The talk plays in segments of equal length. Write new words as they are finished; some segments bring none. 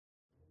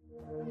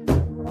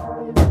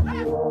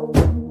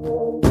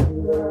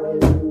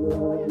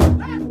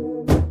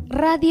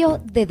Radio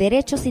de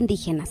Derechos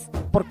Indígenas,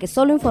 porque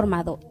solo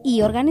informado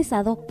y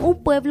organizado,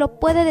 un pueblo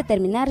puede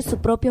determinar su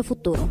propio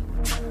futuro.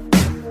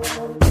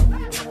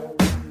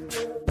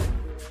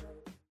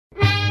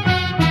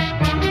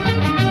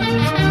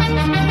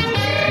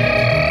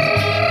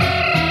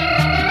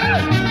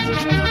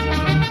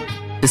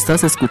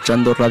 Estás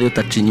escuchando Radio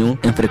Tachiñú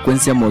en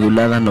frecuencia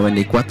modulada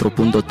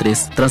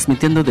 94.3,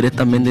 transmitiendo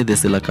directamente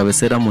desde la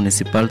cabecera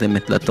municipal de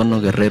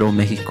Metlatono, Guerrero,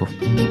 México.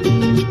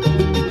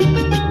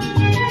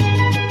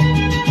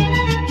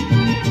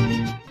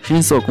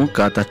 Shinso kun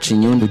kata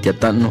chiñun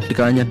lutiatano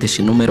caña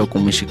teshi número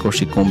con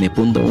mishikoshi con mi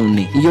punto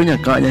uni y yo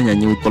caña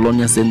ñañu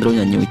colonia centro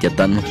ñañu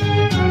itiatano.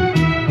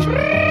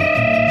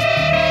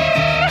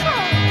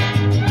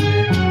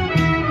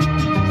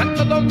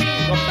 Santo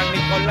Domingo, San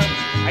Nicolás,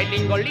 ay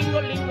lingo,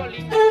 lingo, lingo,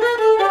 lingo.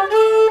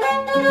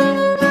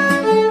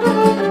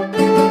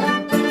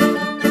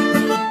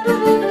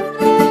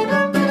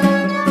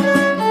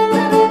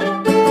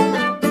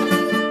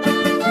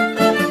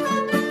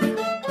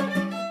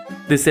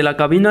 Desde la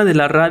cabina de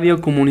la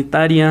radio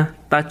comunitaria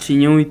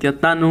Tachiñú y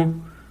Tiatano,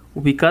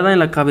 ubicada en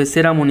la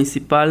cabecera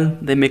municipal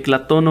de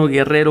Metlatono,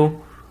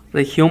 Guerrero,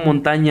 región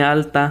Montaña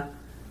Alta,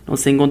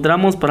 nos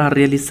encontramos para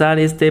realizar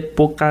este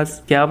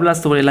podcast que habla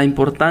sobre la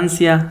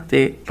importancia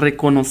de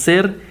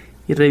reconocer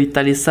y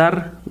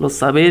revitalizar los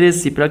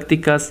saberes y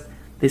prácticas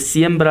de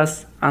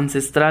siembras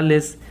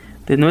ancestrales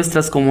de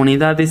nuestras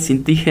comunidades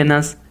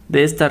indígenas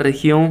de esta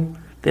región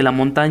de la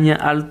Montaña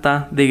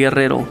Alta de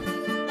Guerrero.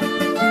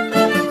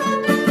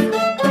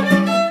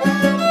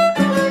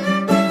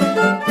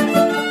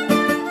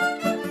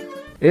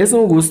 Es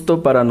un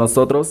gusto para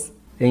nosotros.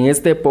 En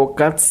este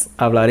podcast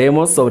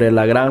hablaremos sobre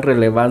la gran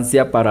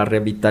relevancia para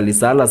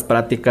revitalizar las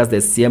prácticas de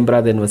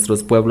siembra de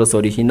nuestros pueblos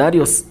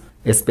originarios,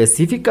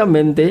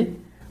 específicamente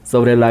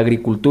sobre la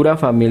agricultura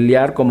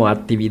familiar como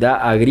actividad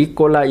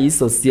agrícola y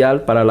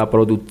social para la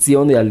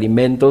producción de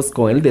alimentos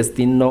con el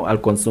destino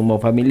al consumo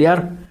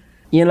familiar,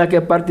 y en la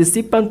que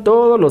participan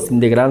todos los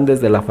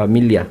integrantes de la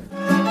familia.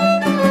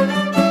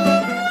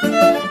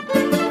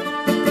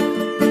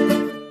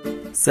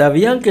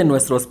 ¿Sabían que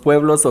nuestros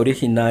pueblos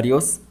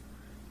originarios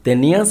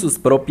tenían sus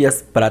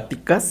propias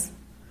prácticas,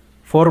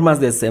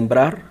 formas de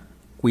sembrar,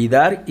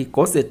 cuidar y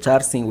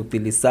cosechar sin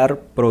utilizar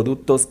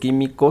productos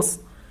químicos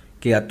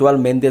que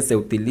actualmente se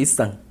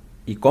utilizan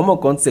y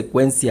como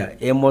consecuencia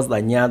hemos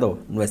dañado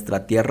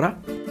nuestra tierra?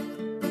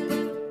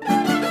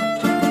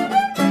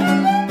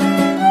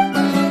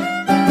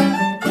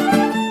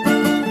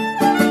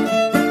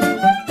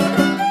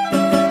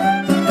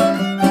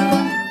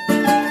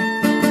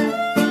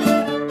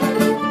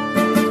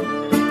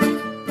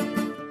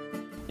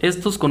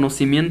 Estos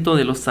conocimientos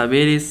de los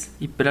saberes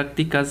y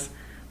prácticas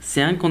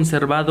se han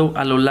conservado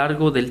a lo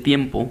largo del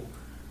tiempo,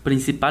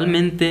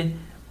 principalmente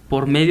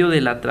por medio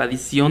de la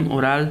tradición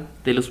oral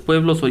de los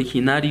pueblos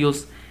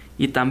originarios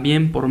y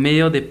también por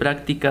medio de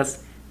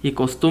prácticas y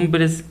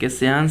costumbres que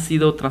se han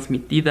sido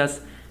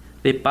transmitidas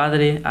de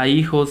padre a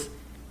hijos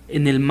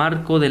en el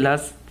marco de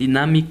las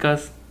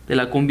dinámicas de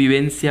la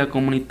convivencia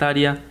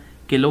comunitaria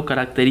que lo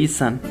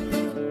caracterizan.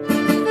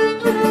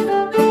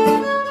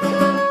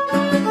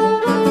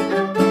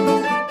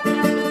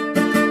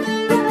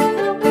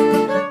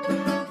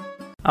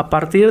 A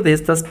partir de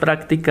estas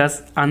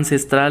prácticas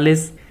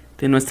ancestrales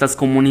de nuestras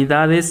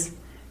comunidades,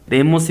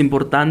 creemos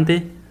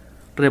importante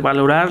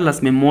revalorar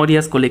las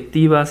memorias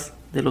colectivas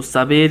de los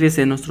saberes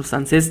de nuestros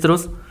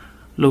ancestros,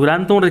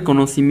 logrando un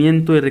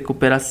reconocimiento y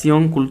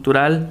recuperación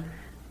cultural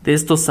de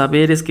estos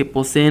saberes que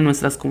poseen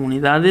nuestras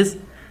comunidades,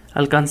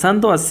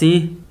 alcanzando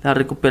así la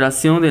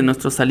recuperación de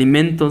nuestros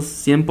alimentos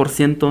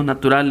 100%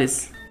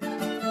 naturales.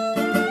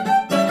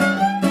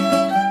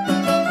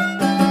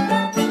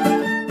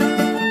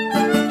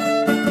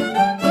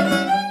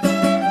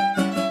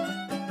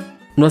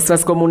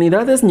 Nuestras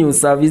comunidades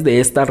ñusavis de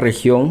esta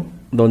región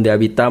donde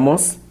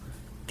habitamos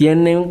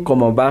tienen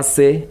como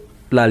base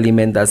la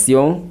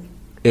alimentación,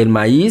 el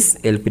maíz,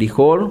 el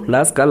frijol,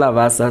 las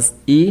calabazas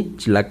y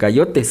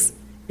chilacayotes,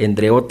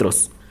 entre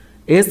otros.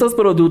 Estos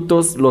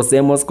productos los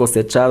hemos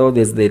cosechado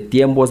desde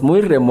tiempos muy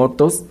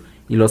remotos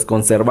y los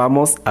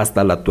conservamos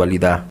hasta la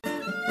actualidad.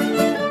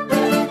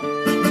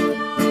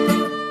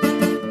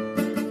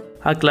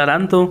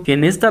 Aclarando que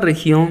en esta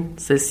región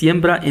se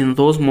siembra en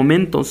dos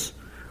momentos.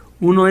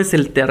 Uno es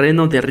el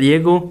terreno de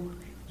riego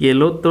y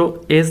el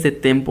otro es de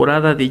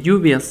temporada de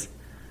lluvias.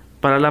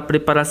 Para la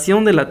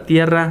preparación de la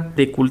tierra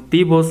de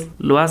cultivos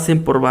lo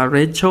hacen por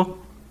barbecho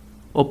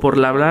o por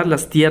labrar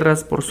las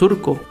tierras por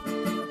surco.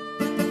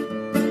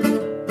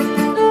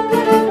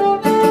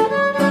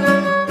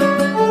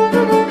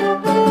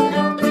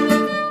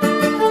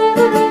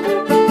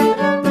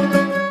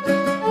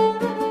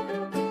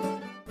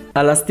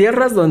 A las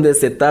tierras donde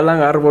se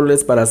talan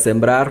árboles para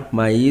sembrar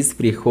maíz,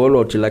 frijol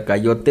o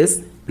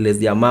chilacayotes les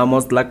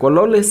llamamos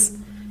tlacololes,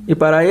 y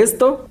para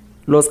esto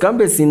los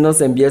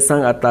campesinos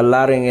empiezan a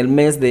talar en el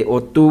mes de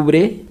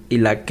octubre y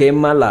la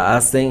quema la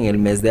hacen en el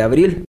mes de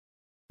abril.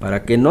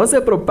 Para que no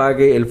se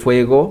propague el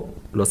fuego,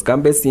 los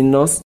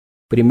campesinos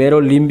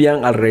Primero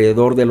limpian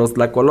alrededor de los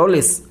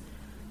tlacololes.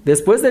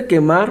 Después de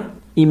quemar,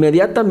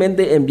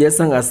 inmediatamente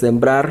empiezan a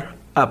sembrar,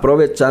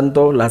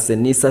 aprovechando las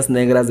cenizas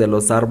negras de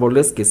los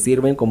árboles que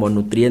sirven como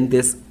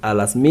nutrientes a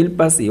las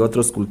milpas y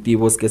otros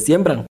cultivos que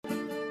siembran.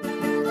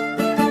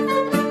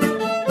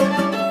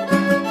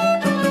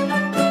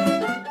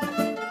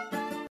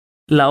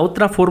 La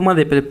otra forma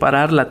de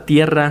preparar la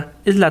tierra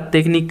es la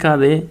técnica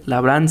de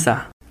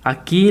labranza.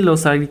 Aquí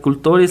los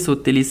agricultores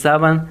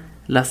utilizaban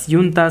las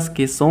yuntas,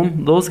 que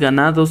son 2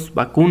 ganados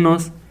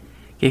vacunos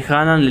que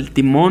jalan el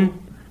timón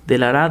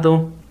del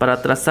arado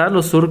para trazar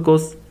los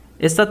surcos.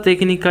 Esta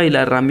técnica y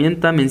la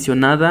herramienta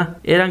mencionada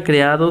eran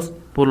creados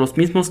por los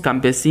mismos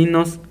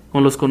campesinos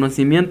con los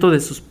conocimientos de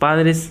sus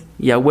padres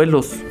y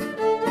abuelos.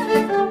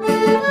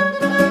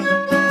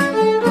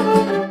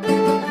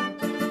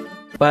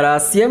 Para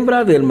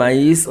siembra del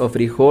maíz o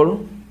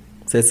frijol,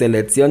 se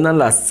seleccionan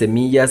las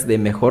semillas de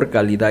mejor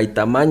calidad y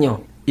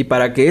tamaño. Y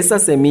para que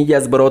esas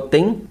semillas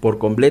broten por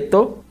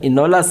completo y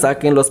no las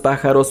saquen los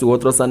pájaros u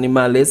otros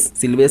animales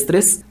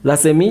silvestres, las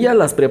semillas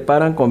las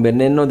preparan con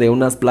veneno de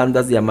unas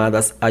plantas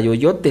llamadas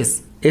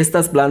ayoyotes.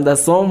 Estas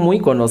plantas son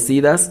muy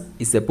conocidas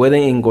y se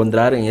pueden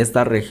encontrar en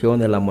esta región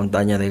de la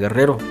montaña de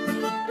Guerrero.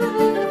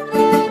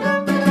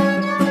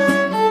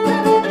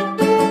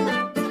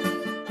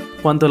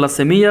 Cuando las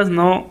semillas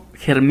no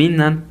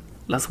germinan,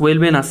 las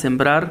vuelven a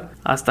sembrar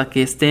hasta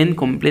que estén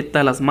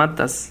completas las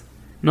matas,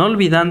 no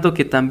olvidando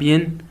que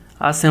también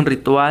hacen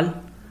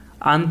ritual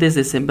antes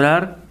de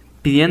sembrar,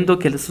 pidiendo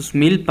que sus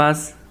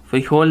milpas,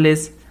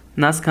 frijoles,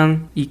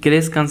 nazcan y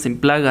crezcan sin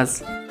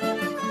plagas.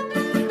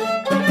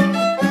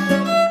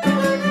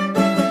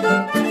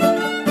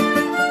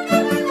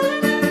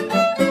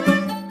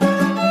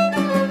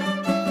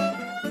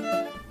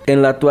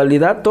 En la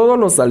actualidad, todos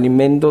los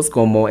alimentos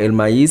como el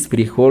maíz,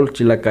 frijol,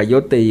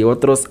 chilacayote y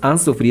otros han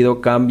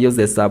sufrido cambios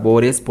de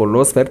sabores por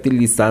los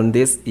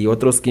fertilizantes y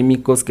otros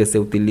químicos que se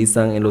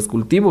utilizan en los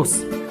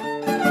cultivos.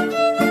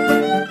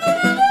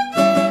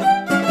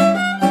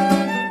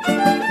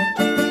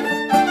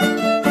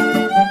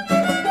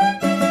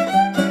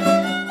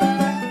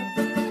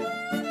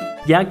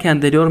 Ya que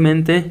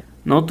anteriormente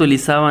no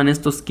utilizaban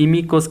estos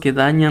químicos que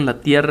dañan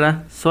la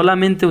tierra,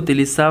 solamente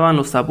utilizaban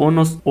los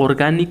abonos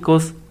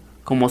orgánicos,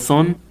 como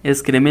son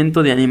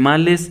excremento de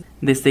animales,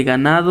 desde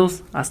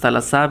ganados hasta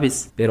las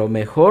aves. Pero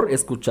mejor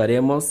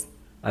escucharemos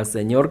al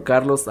señor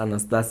Carlos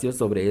Anastasio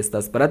sobre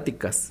estas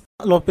prácticas.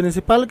 Lo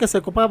principal que se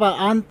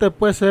ocupaba antes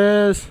pues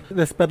es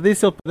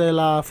desperdicio de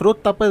la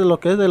fruta, pues de lo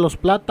que es de los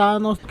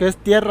plátanos, que es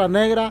tierra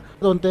negra,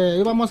 donde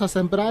íbamos a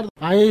sembrar.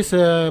 Ahí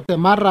se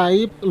amarra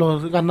ahí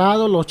los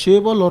ganados, los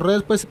chivos, los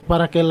reses, pues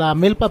para que la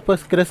milpa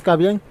pues crezca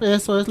bien.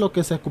 Eso es lo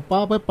que se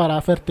ocupaba pues,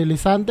 para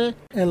fertilizante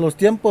en los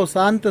tiempos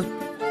antes.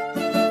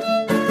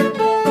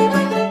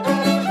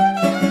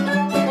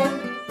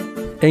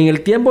 En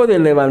el tiempo de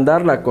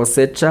levantar la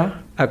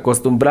cosecha,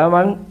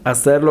 acostumbraban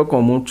hacerlo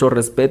con mucho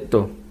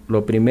respeto.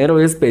 Lo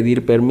primero es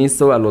pedir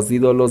permiso a los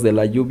ídolos de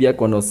la lluvia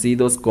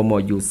conocidos como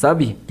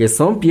yusabi, que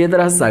son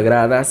piedras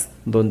sagradas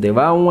donde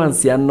va un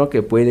anciano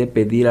que puede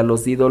pedir a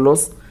los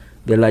ídolos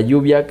de la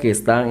lluvia que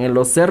están en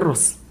los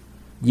cerros.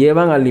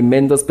 Llevan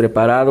alimentos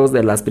preparados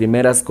de las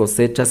primeras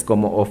cosechas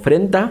como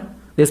ofrenda.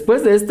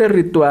 Después de este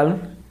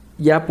ritual,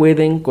 ya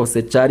pueden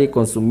cosechar y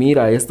consumir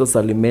a estos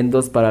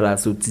alimentos para la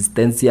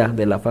subsistencia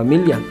de la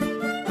familia.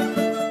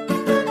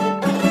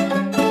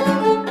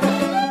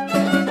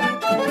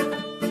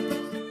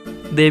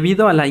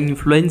 Debido a la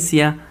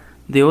influencia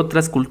de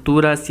otras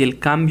culturas y el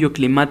cambio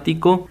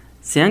climático,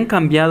 se han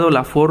cambiado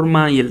la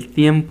forma y el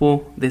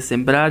tiempo de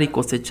sembrar y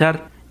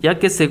cosechar, ya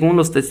que según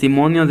los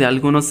testimonios de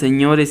algunos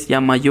señores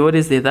ya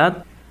mayores de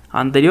edad,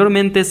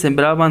 anteriormente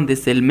sembraban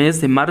desde el mes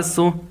de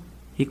marzo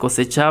y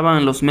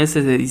cosechaban los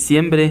meses de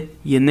diciembre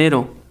y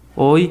enero.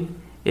 Hoy,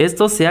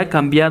 esto se ha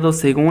cambiado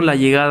según la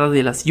llegada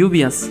de las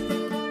lluvias.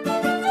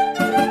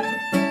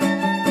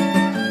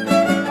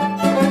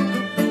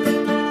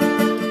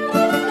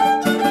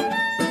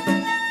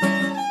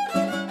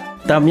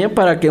 También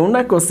para que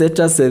una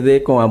cosecha se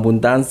dé con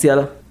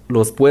abundancia,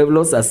 los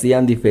pueblos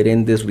hacían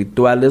diferentes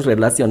rituales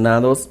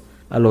relacionados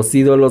a los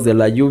ídolos de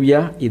la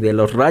lluvia y de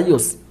los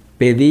rayos.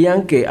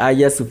 Pedían que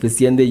haya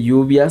suficientes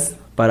lluvias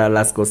para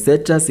las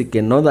cosechas y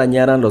que no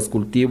dañaran los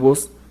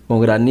cultivos con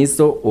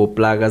granizo o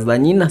plagas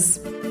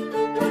dañinas.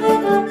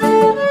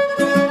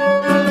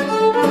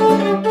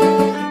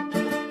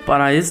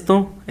 Para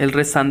esto, el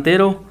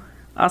rezandero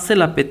hace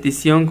la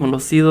petición con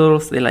los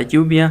ídolos de la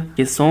lluvia,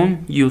 que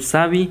son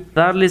yusabi,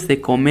 darles de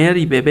comer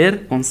y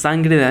beber con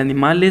sangre de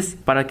animales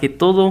para que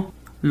todo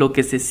lo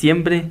que se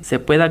siembre se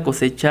pueda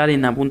cosechar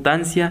en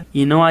abundancia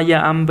y no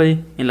haya hambre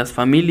en las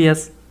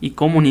familias y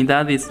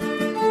comunidades.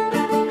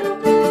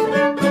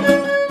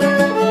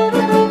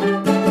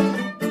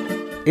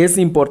 Es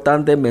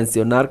importante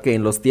mencionar que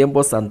en los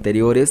tiempos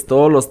anteriores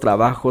todos los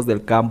trabajos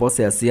del campo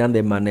se hacían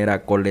de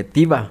manera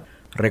colectiva,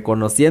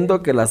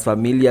 reconociendo que las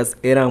familias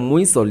eran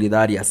muy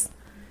solidarias.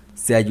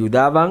 Se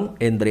ayudaban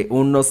entre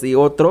unos y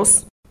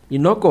otros y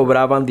no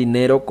cobraban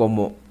dinero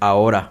como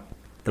ahora.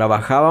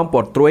 Trabajaban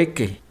por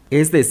trueque,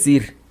 es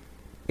decir,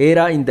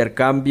 era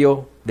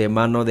intercambio de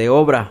mano de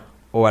obra,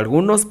 o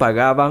algunos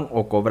pagaban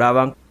o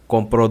cobraban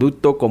con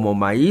producto como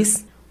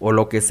maíz o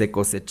lo que se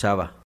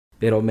cosechaba.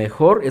 Pero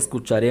mejor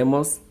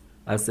escucharemos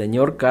al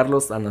señor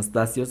Carlos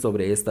Anastasio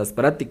sobre estas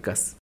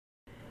prácticas.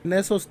 En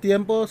esos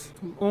tiempos,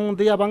 un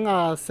día van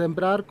a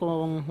sembrar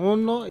con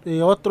uno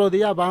y otro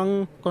día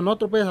van con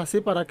otro, pues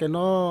así para que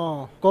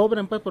no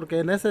cobren, pues porque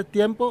en ese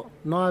tiempo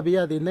no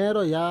había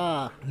dinero,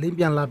 ya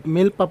limpian la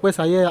milpa, pues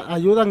ahí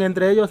ayudan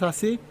entre ellos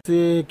así.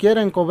 Si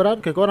quieren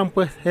cobrar, que cobran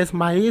pues es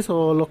maíz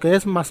o lo que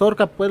es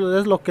mazorca, pues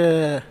es lo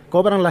que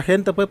cobran la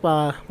gente pues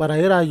para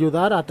ir a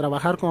ayudar a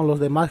trabajar con los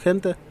demás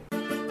gente.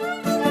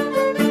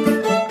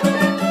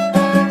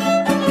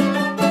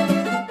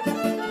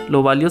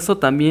 Lo valioso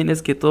también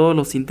es que todos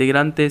los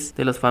integrantes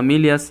de las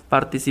familias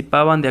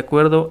participaban de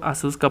acuerdo a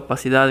sus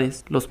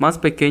capacidades. Los más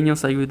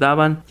pequeños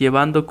ayudaban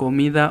llevando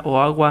comida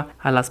o agua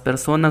a las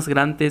personas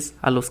grandes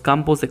a los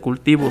campos de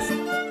cultivos.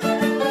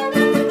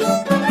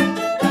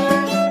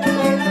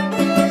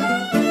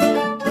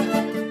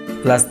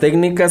 Las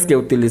técnicas que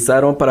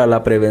utilizaron para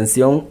la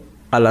prevención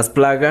a las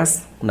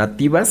plagas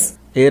nativas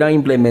era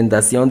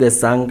implementación de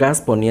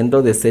zangas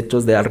poniendo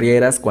desechos de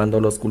arrieras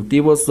cuando los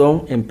cultivos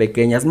son en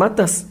pequeñas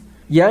matas.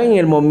 Ya en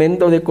el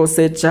momento de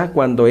cosecha,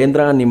 cuando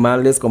entran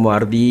animales como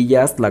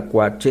ardillas,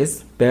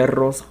 tlacuaches,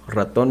 perros,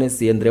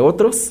 ratones y entre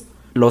otros,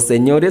 los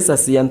señores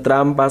hacían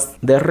trampas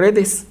de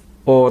redes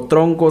o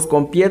troncos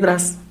con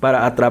piedras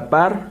para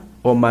atrapar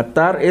o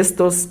matar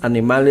estos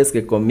animales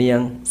que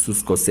comían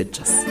sus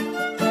cosechas.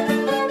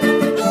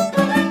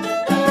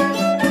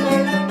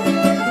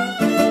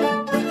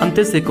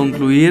 Antes de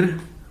concluir,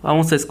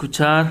 vamos a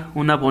escuchar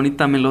una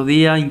bonita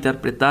melodía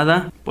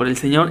interpretada por el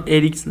señor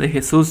Erix de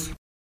Jesús.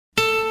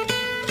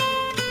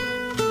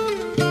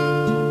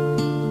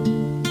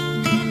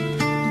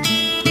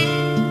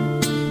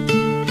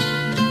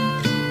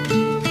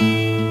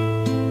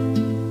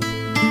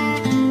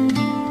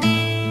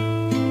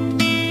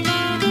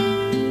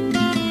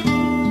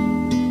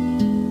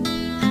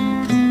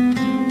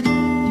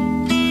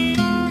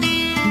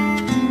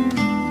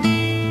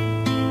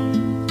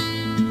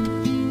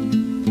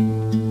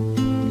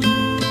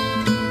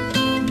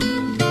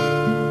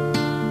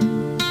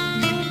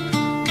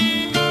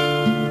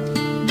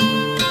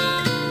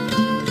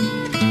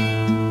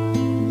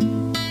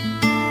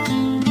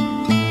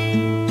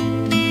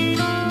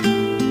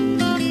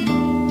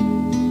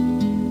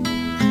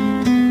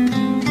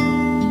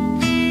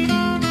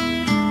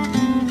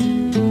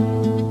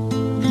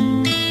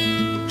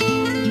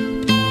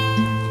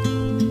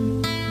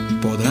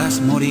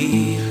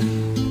 Morir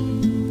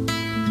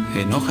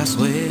en hojas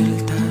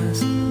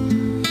sueltas,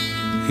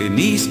 en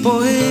mis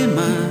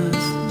poemas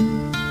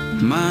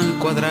mal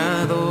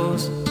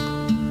cuadrados,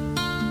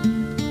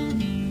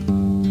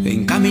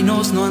 en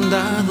caminos no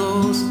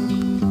andados,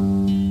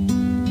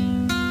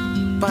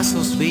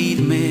 pasos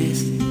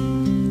firmes,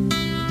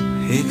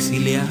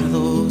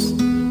 exiliados.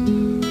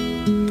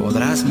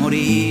 Podrás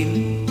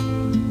morir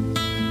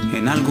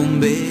en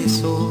algún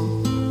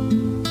beso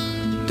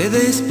de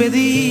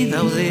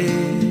despedida o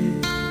de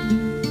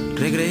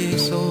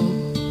regreso,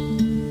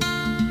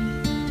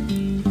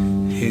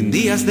 en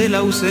días de la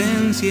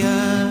ausencia,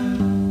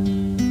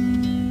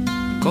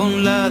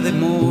 con la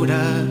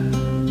demora,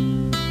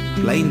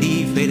 la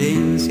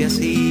indiferencia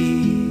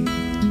sí,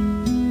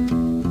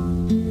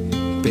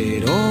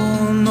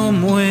 pero no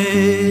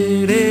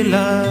muere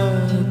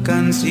la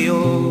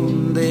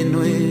canción de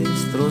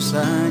nuestros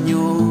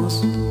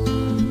años,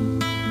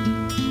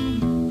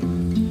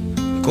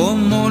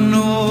 como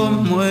no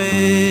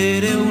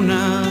muere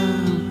una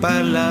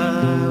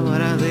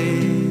palabra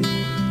de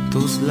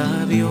tus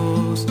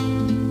labios.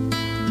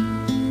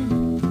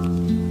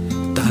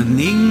 Tan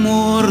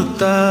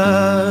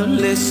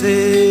inmortal es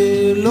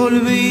el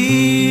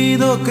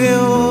olvido que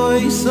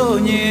hoy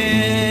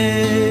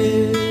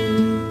soñé,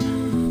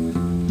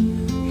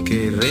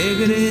 que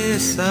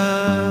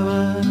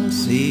regresaba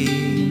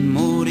sin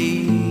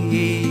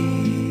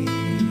morir,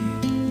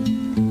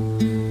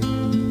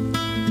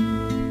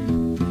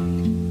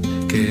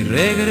 que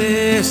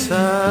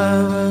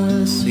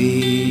regresaba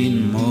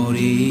sin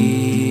morir.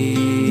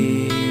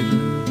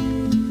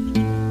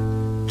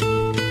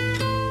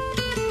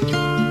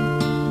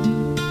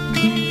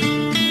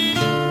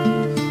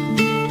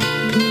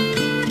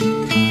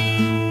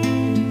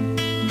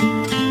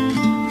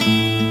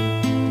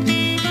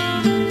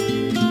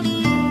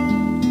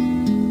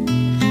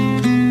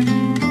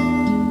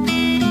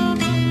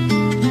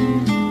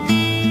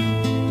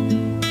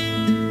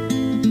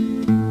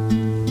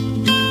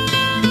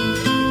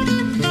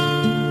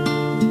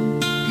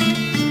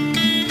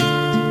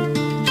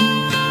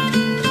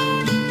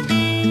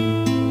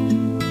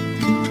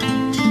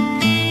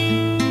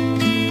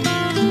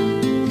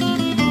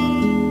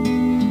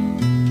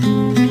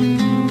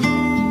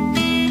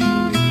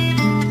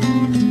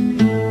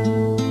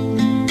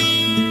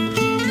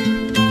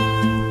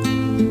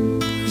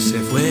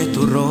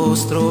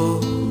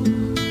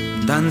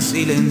 Tan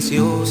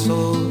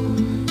silencioso,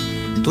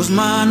 tus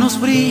manos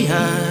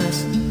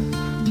frías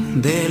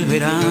del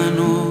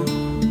verano,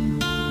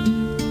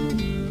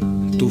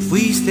 Tú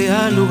fuiste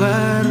al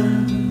lugar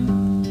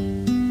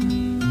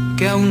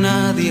que aún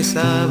nadie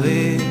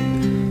sabe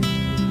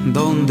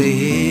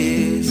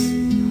dónde es.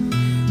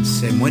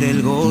 Se muere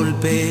el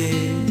golpe,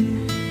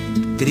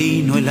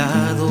 trino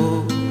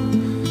helado,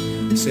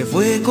 se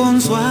fue con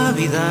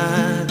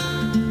suavidad,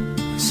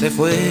 se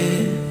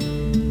fue.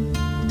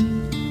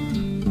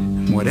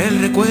 Muere el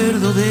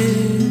recuerdo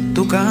de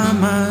tu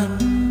cama,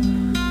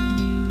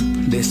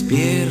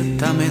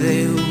 despiértame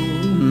de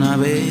una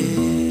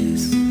vez,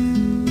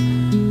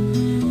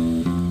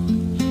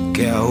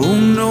 que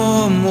aún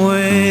no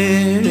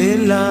muere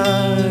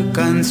la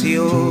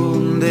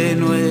canción de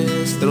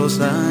nuestros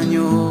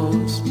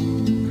años.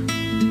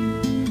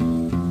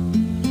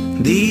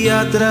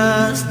 Día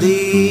tras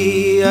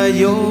día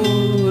yo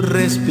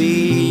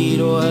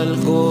respiro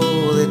algo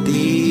de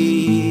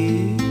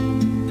ti.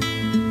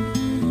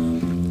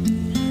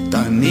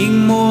 Tan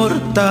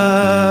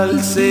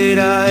inmortal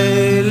será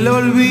el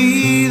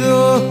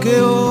olvido que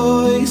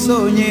hoy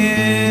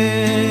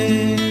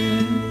soñé,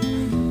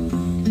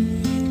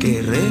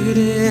 que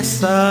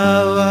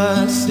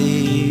regresaba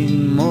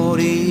sin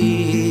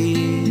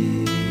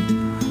morir.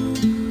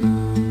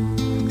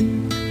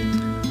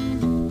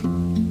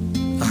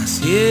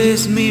 Así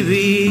es mi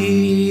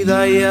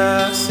vida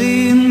ya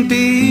sin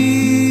ti.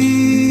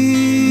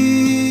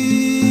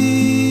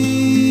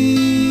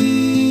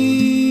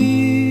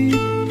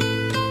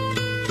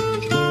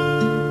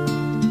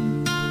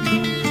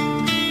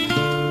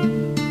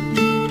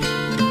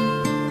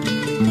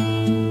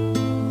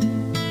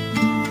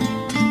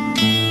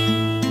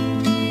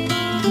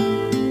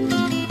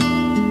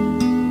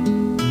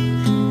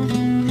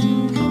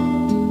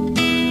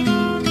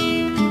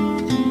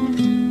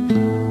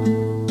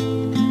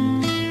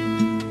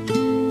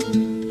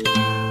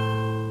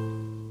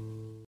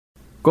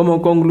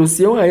 Como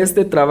conclusión a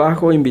este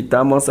trabajo,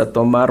 invitamos a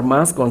tomar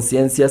más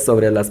conciencia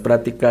sobre las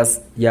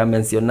prácticas ya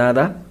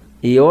mencionadas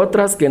y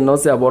otras que no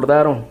se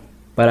abordaron,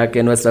 para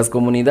que nuestras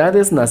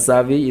comunidades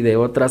nasavi y de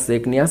otras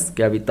etnias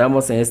que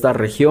habitamos en esta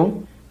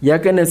región,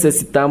 ya que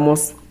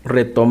necesitamos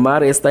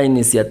retomar esta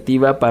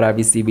iniciativa para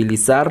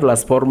visibilizar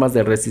las formas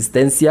de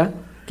resistencia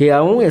que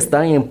aún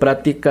están en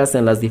prácticas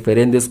en las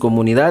diferentes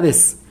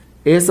comunidades,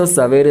 esos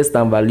saberes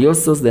tan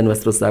valiosos de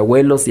nuestros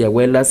abuelos y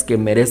abuelas que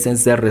merecen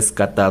ser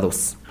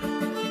rescatados.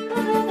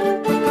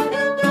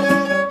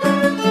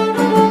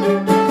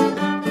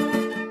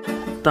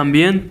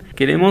 También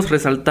queremos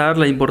resaltar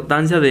la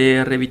importancia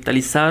de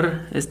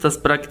revitalizar estas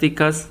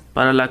prácticas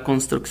para la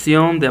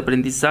construcción de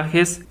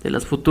aprendizajes de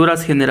las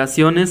futuras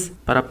generaciones,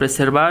 para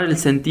preservar el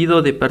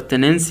sentido de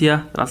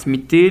pertenencia,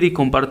 transmitir y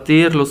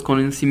compartir los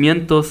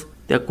conocimientos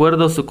de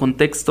acuerdo a su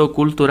contexto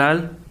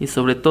cultural y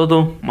sobre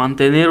todo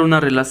mantener una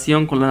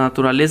relación con la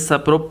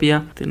naturaleza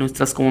propia de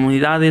nuestras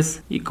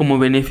comunidades, y como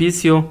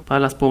beneficio para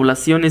las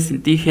poblaciones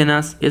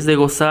indígenas es de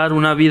gozar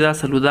una vida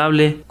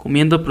saludable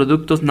comiendo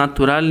productos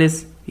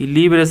naturales y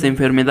libres de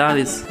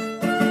enfermedades.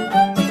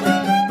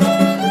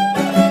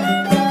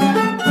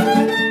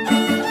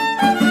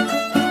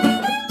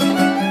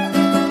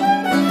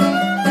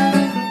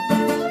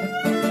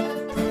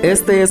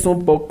 Este es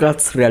un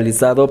podcast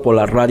realizado por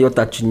la radio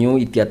Tachiñú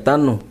y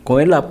Tiatano con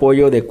el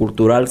apoyo de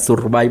Cultural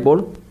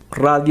Survival,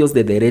 Radios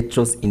de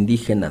Derechos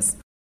Indígenas,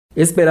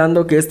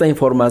 esperando que esta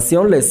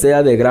información les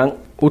sea de gran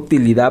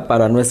utilidad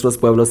para nuestros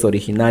pueblos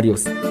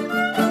originarios.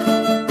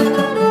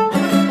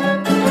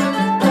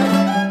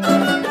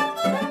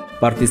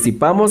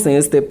 Participamos en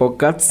este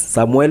podcast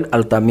Samuel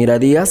Altamira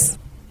Díaz,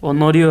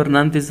 Honorio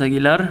Hernández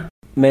Aguilar,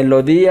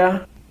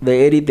 melodía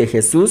de Eric de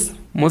Jesús,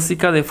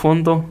 música de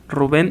fondo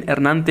Rubén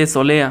Hernández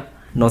Olea.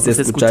 Nos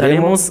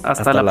escucharemos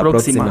hasta la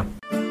próxima.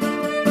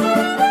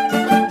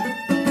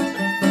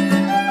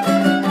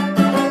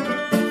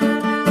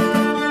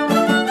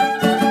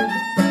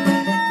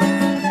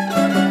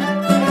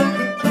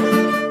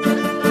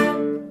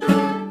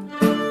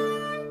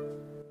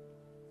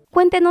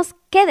 Cuéntenos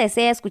qué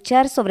desea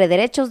escuchar sobre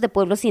derechos de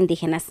pueblos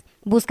indígenas.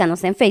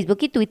 Búscanos en Facebook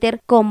y Twitter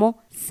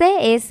como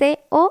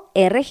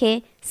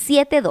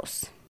CSORG72.